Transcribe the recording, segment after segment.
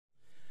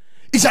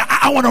He said,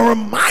 I want to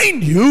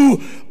remind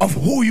you of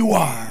who you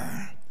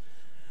are.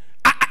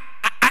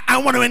 I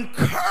want to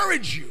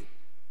encourage you.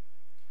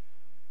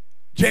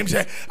 James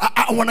said,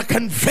 I want to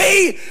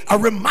convey a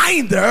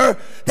reminder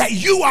that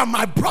you are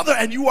my brother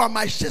and you are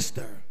my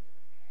sister.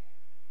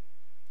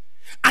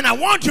 And I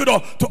want you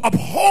to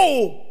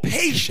uphold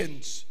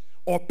patience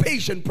or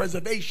patient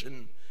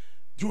preservation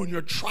during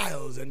your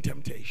trials and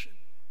temptation.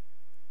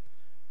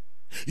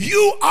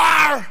 You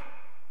are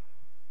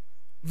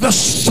the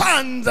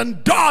sons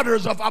and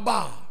daughters of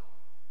Abba.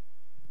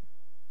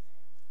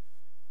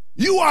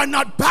 You are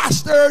not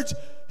bastards.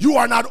 You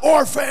are not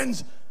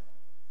orphans.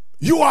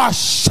 You are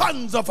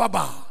sons of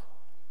Abba.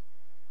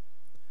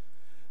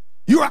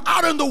 You are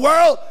out in the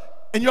world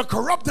and you're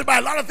corrupted by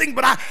a lot of things,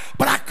 but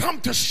I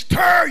come to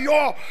stir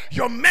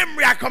your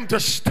memory. I come to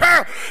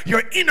stir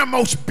your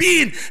innermost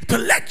being to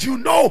let you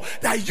know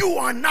that you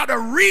are not a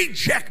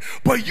reject,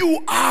 but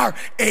you are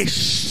a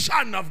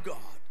son of God.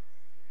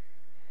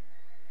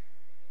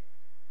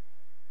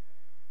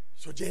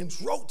 So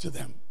James wrote to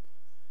them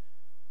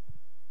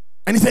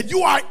and he said,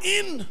 you are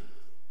in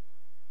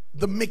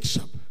the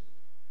mix-up.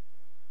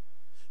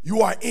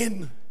 You are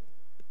in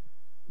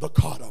the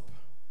caught up.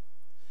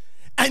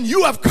 And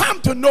you have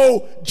come to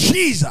know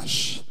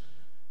Jesus.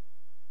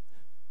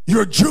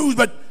 You're Jews,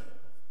 but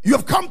you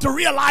have come to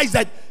realize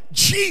that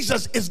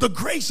Jesus is the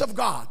grace of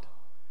God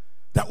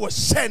that was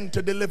sent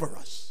to deliver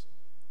us.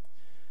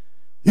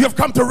 You have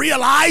come to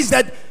realize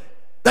that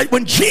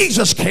when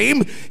Jesus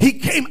came, he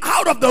came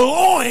out of the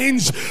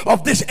loins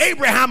of this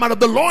Abraham, out of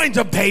the loins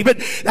of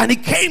David, and he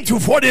came to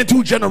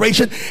 42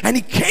 generations, and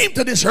he came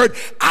to this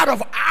earth out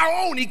of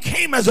our own. He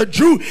came as a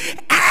Jew,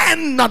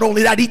 and not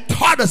only that, he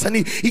taught us, and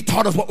he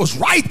taught us what was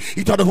right,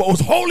 he taught us what was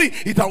holy,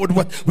 he taught us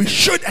what we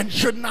should and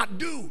should not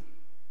do.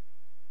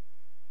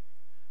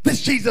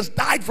 This Jesus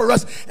died for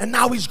us, and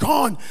now he's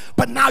gone,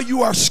 but now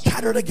you are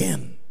scattered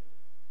again.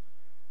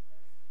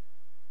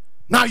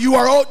 Now you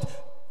are out,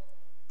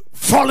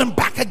 falling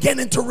back again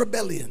into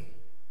rebellion.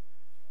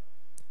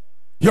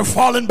 You're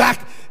falling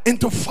back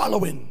into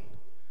following.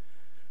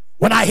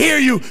 When I hear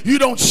you, you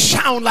don't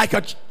sound like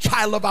a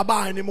child of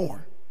Abba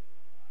anymore.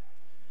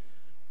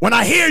 When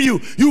I hear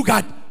you, you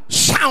got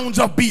sounds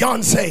of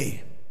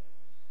Beyonce.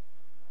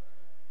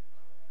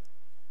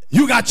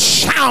 You got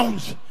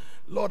sounds,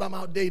 Lord, I'm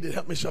outdated,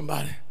 help me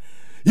somebody.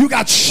 You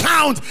got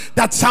sounds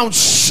that sound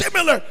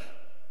similar,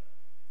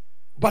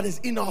 but it's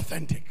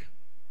inauthentic.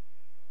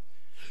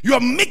 You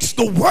have mixed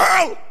the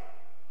world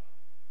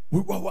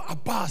with what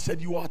Abba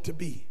said you ought to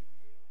be.